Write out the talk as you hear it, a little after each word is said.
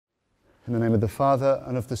In the name of the Father,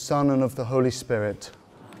 and of the Son, and of the Holy Spirit.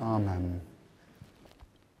 Amen.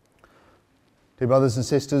 Dear brothers and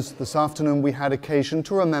sisters, this afternoon we had occasion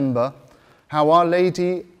to remember how Our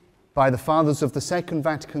Lady, by the Fathers of the Second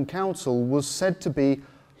Vatican Council, was said to be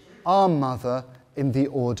our Mother in the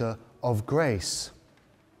order of grace.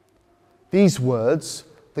 These words,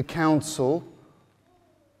 the Council,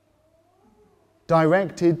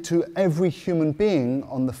 directed to every human being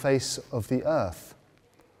on the face of the earth.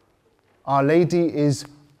 Our Lady is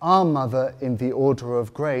our Mother in the order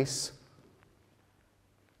of grace.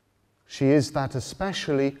 She is that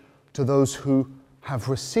especially to those who have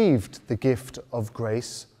received the gift of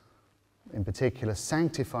grace, in particular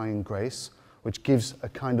sanctifying grace, which gives a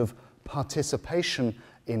kind of participation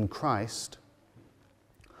in Christ.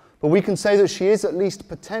 But we can say that she is at least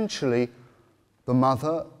potentially the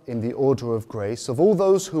Mother in the order of grace of all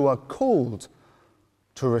those who are called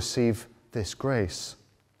to receive this grace,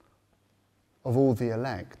 of all the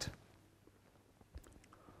elect.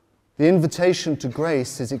 The invitation to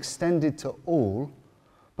grace is extended to all,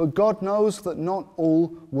 but God knows that not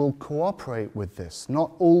all will cooperate with this.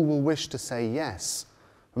 Not all will wish to say yes.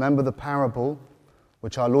 Remember the parable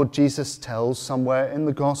which our Lord Jesus tells somewhere in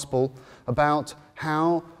the Gospel about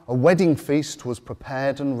how a wedding feast was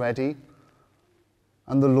prepared and ready,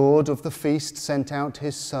 and the Lord of the feast sent out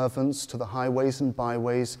his servants to the highways and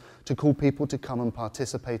byways to call people to come and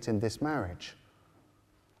participate in this marriage.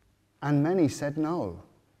 And many said no.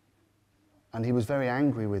 And he was very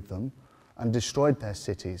angry with them and destroyed their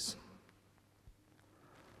cities.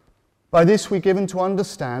 By this we're given to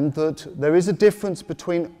understand that there is a difference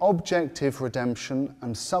between objective redemption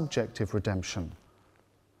and subjective redemption.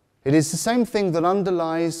 It is the same thing that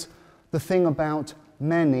underlies the thing about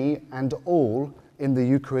many and all in the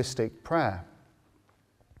Eucharistic prayer.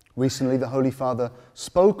 Recently, the Holy Father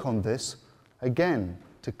spoke on this again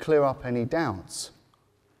to clear up any doubts.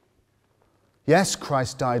 Yes,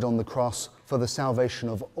 Christ died on the cross for the salvation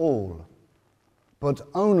of all, but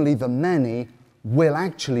only the many will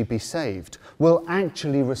actually be saved, will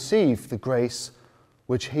actually receive the grace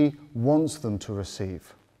which he wants them to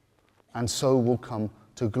receive, and so will come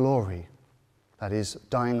to glory. That is,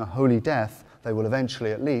 dying a holy death, they will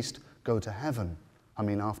eventually at least go to heaven.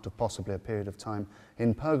 After possibly a period of time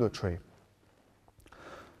in purgatory.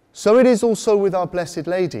 So it is also with our Blessed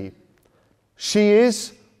Lady. She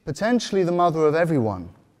is potentially the mother of everyone.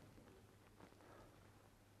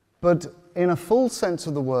 But in a full sense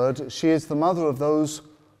of the word, she is the mother of those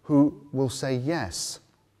who will say yes,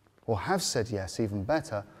 or have said yes, even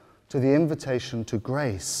better, to the invitation to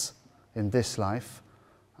grace in this life,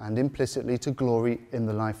 and implicitly to glory in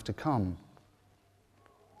the life to come.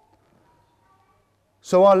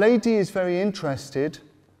 So Our Lady is very interested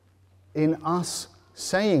in us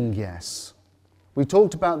saying yes. We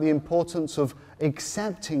talked about the importance of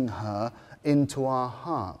accepting her into our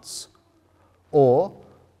hearts, or,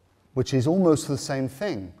 which is almost the same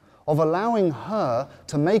thing, of allowing her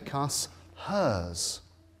to make us hers.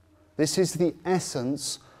 This is the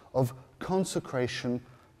essence of consecration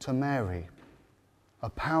to Mary, a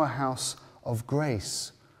powerhouse of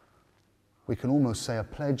grace. We can almost say a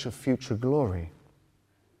pledge of future glory.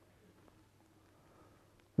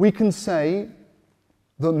 We can say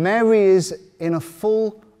that Mary is, in a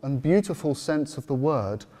full and beautiful sense of the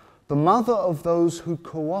word, the mother of those who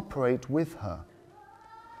cooperate with her,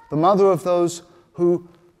 the mother of those who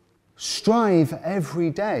strive every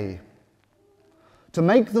day to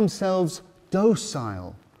make themselves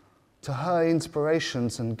docile to her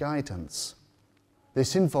inspirations and guidance.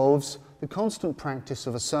 This involves the constant practice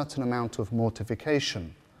of a certain amount of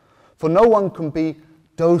mortification, for no one can be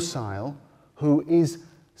docile who is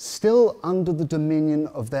still under the dominion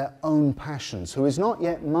of their own passions, who is not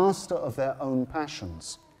yet master of their own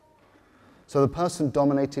passions. So the person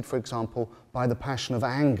dominated, for example, by the passion of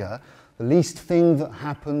anger, the least thing that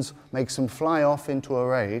happens makes them fly off into a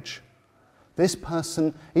rage. This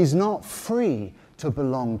person is not free to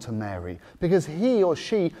belong to Mary, because he or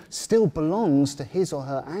she still belongs to his or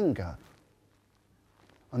her anger.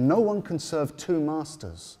 And no one can serve two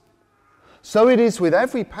masters. So it is with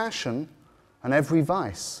every passion and every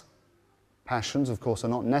vice. Passions, of course, are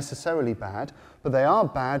not necessarily bad, but they are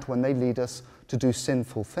bad when they lead us to do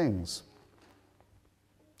sinful things,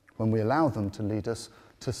 when we allow them to lead us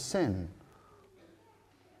to sin.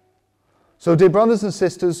 So, dear brothers and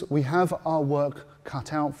sisters, we have our work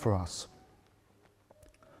cut out for us.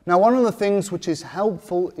 Now, one of the things which is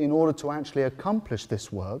helpful in order to actually accomplish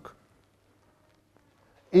this work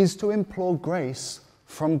is to implore grace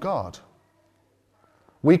from God.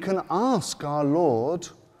 We can ask our Lord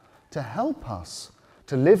to help us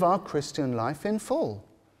to live our Christian life in full.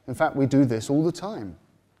 In fact, we do this all the time.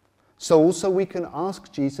 So also we can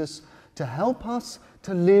ask Jesus to help us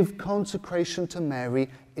to live consecration to Mary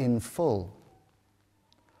in full.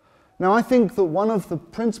 Now, I think that one of the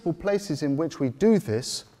principal places in which we do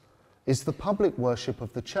this is the public worship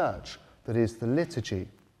of the church, that is, the liturgy.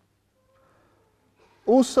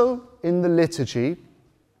 Also, in the liturgy,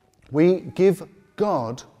 we give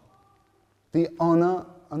God the honour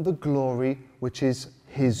and the glory which is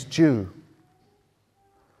his due.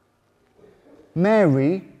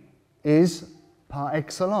 Mary is, par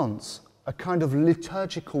excellence, a kind of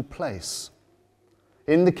liturgical place.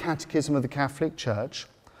 In the Catechism of the Catholic Church,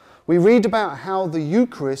 we read about how the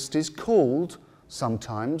Eucharist is called,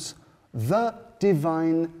 sometimes, the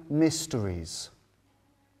Divine Mysteries.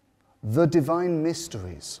 The Divine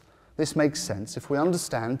Mysteries. This makes sense if we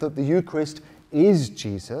understand that the Eucharist is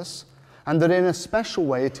Jesus, and that in a special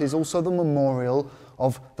way it is also the memorial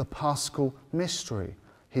of the Paschal mystery,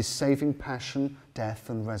 his saving passion, death,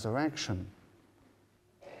 and resurrection.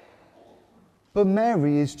 But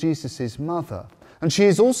Mary is Jesus' mother, and she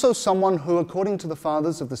is also someone who, according to the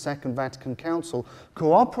Fathers of the Second Vatican Council,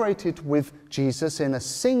 cooperated with Jesus in a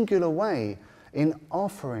singular way in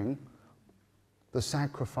offering the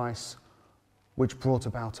sacrifice which brought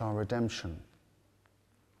about our redemption.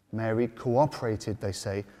 Mary cooperated, they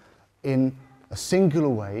say, in a singular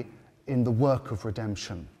way in the work of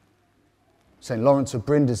redemption. St. Lawrence of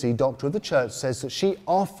Brindisi, Doctor of the Church, says that she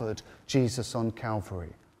offered Jesus on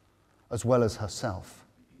Calvary, as well as herself.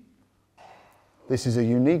 This is a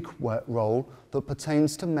unique role that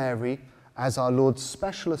pertains to Mary as our Lord's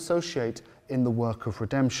special associate in the work of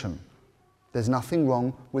redemption. There's nothing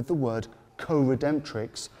wrong with the word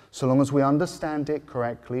co-redemptrix, so long as we understand it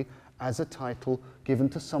correctly as a title given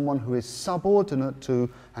to someone who is subordinate to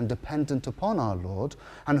and dependent upon our Lord,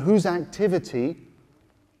 and whose activity,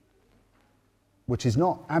 which is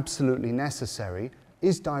not absolutely necessary,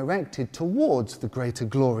 is directed towards the greater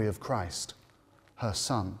glory of Christ, her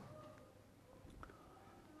Son.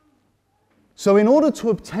 So in order to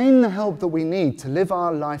obtain the help that we need to live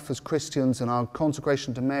our life as Christians and our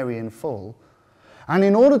consecration to Mary in full, and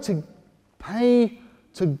in order to pay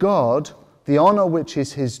to God the honour which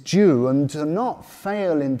is his due and to not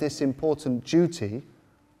fail in this important duty,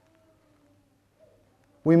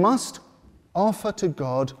 we must offer to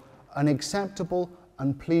God an acceptable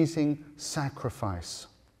and pleasing sacrifice.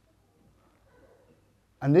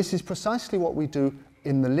 And this is precisely what we do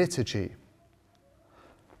in the liturgy.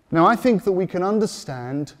 Now, I think that we can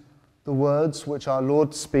understand the words which our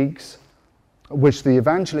Lord speaks, which the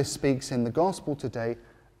evangelist speaks in the Gospel today,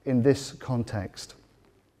 in this context.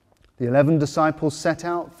 The 11 disciples set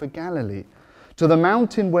out for Galilee, to the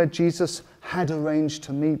mountain where Jesus had arranged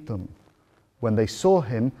to meet them. When they saw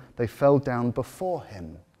him, they fell down before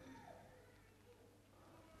him.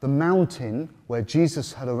 The mountain where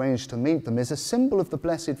Jesus had arranged to meet them is a symbol of the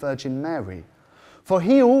Blessed Virgin Mary, for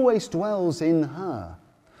he always dwells in her.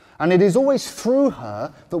 And it is always through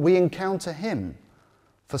her that we encounter him,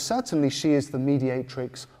 for certainly she is the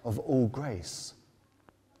mediatrix of all grace.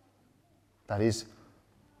 That is,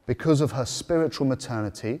 because of her spiritual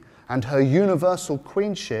maternity and her universal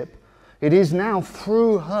queenship, it is now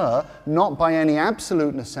through her, not by any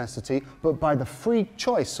absolute necessity, but by the free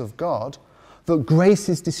choice of God, that grace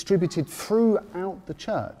is distributed throughout the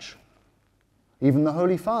church. The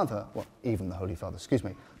Holy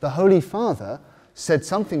Father said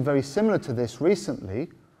something very similar to this recently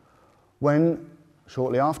when,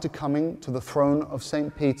 shortly after coming to the throne of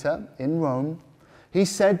St. Peter in Rome, he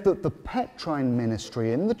said that the Petrine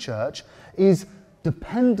ministry in the church is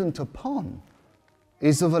dependent upon,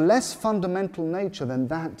 is of a less fundamental nature than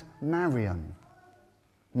that Marian,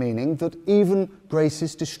 meaning that even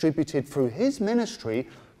graces distributed through his ministry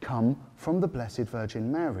come from the Blessed Virgin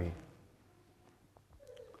Mary.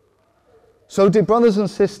 So, dear brothers and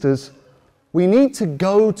sisters, we need to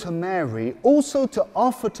go to Mary also to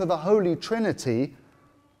offer to the Holy Trinity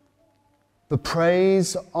the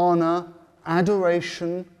praise, honour,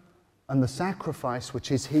 adoration, and the sacrifice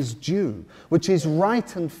which is his due, which is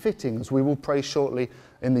right and fitting, as we will pray shortly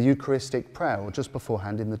in the Eucharistic prayer, or just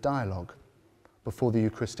beforehand in the dialogue, before the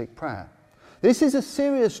Eucharistic prayer. This is a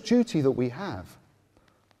serious duty that we have.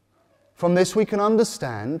 From this we can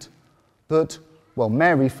understand that, well,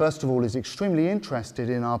 Mary, first of all, is extremely interested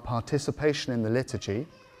in our participation in the liturgy,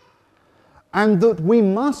 and that we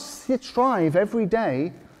must strive every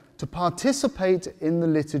day to participate in the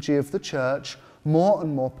liturgy of the church more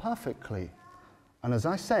and more perfectly. And as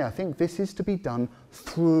I say, I think this is to be done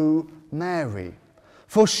through Mary.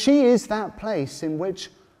 For she is that place in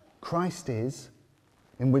which Christ is,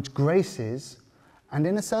 in which grace is, and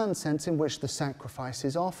in a certain sense in which the sacrifice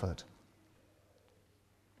is offered.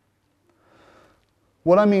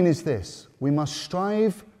 What I mean is this: we must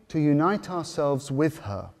strive to unite ourselves with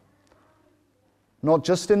her, not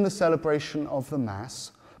just in the celebration of the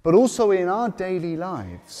Mass, but also in our daily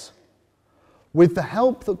lives, with the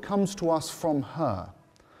help that comes to us from her.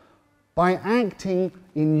 By acting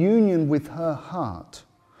in union with her heart,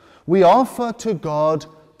 we offer to God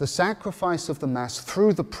the sacrifice of the Mass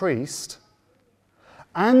through the priest,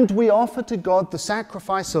 and we offer to God the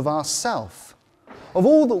sacrifice of ourself, of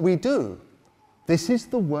all that we do. This is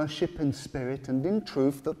the worship in spirit and in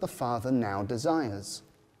truth that the Father now desires.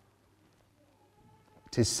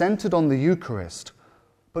 It is centered on the Eucharist,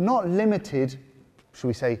 but not limited, shall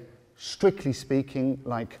we say, strictly speaking,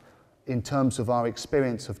 like in terms of our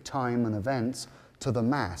experience of time and events, to the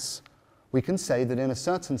Mass. We can say that in a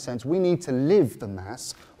certain sense we need to live the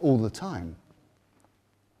Mass all the time.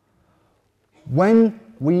 When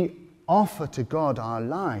we offer to God our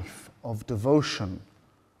life of devotion,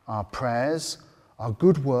 our prayers, our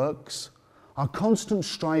good works, our constant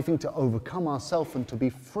striving to overcome ourselves and to be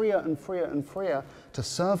freer and freer and freer to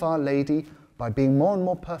serve Our Lady by being more and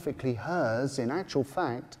more perfectly hers in actual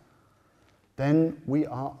fact, then we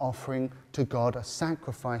are offering to God a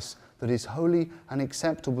sacrifice that is holy and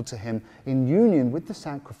acceptable to Him in union with the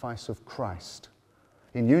sacrifice of Christ.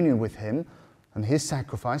 In union with Him and His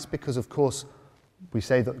sacrifice, because of course we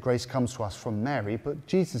say that grace comes to us from Mary, but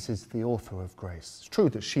Jesus is the author of grace. It's true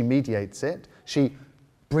that she mediates it, she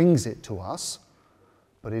brings it to us,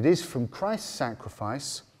 but it is from Christ's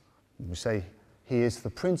sacrifice, we say He is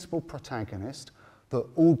the principal protagonist, that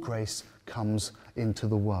all grace comes into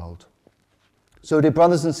the world. So, dear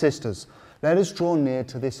brothers and sisters, let us draw near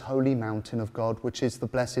to this holy mountain of God, which is the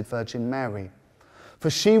Blessed Virgin Mary, for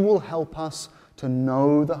she will help us to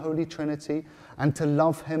know the Holy Trinity and to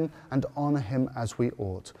love Him and honor Him as we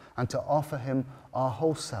ought, and to offer Him our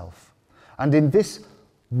whole self. And in this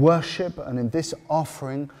worship and in this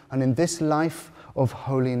offering and in this life of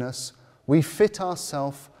holiness, we fit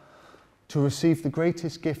ourselves to receive the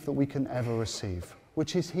greatest gift that we can ever receive,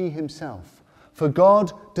 which is He Himself. For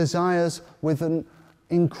God desires with an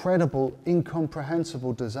incredible,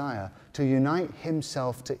 incomprehensible desire to unite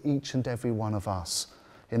Himself to each and every one of us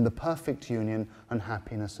in the perfect union and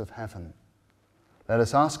happiness of heaven. Let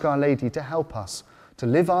us ask Our Lady to help us to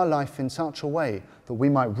live our life in such a way that we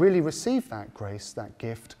might really receive that grace, that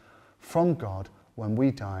gift from God when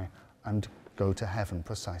we die and go to heaven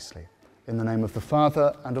precisely. In the name of the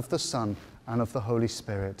Father, and of the Son, and of the Holy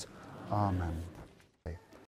Spirit. Amen.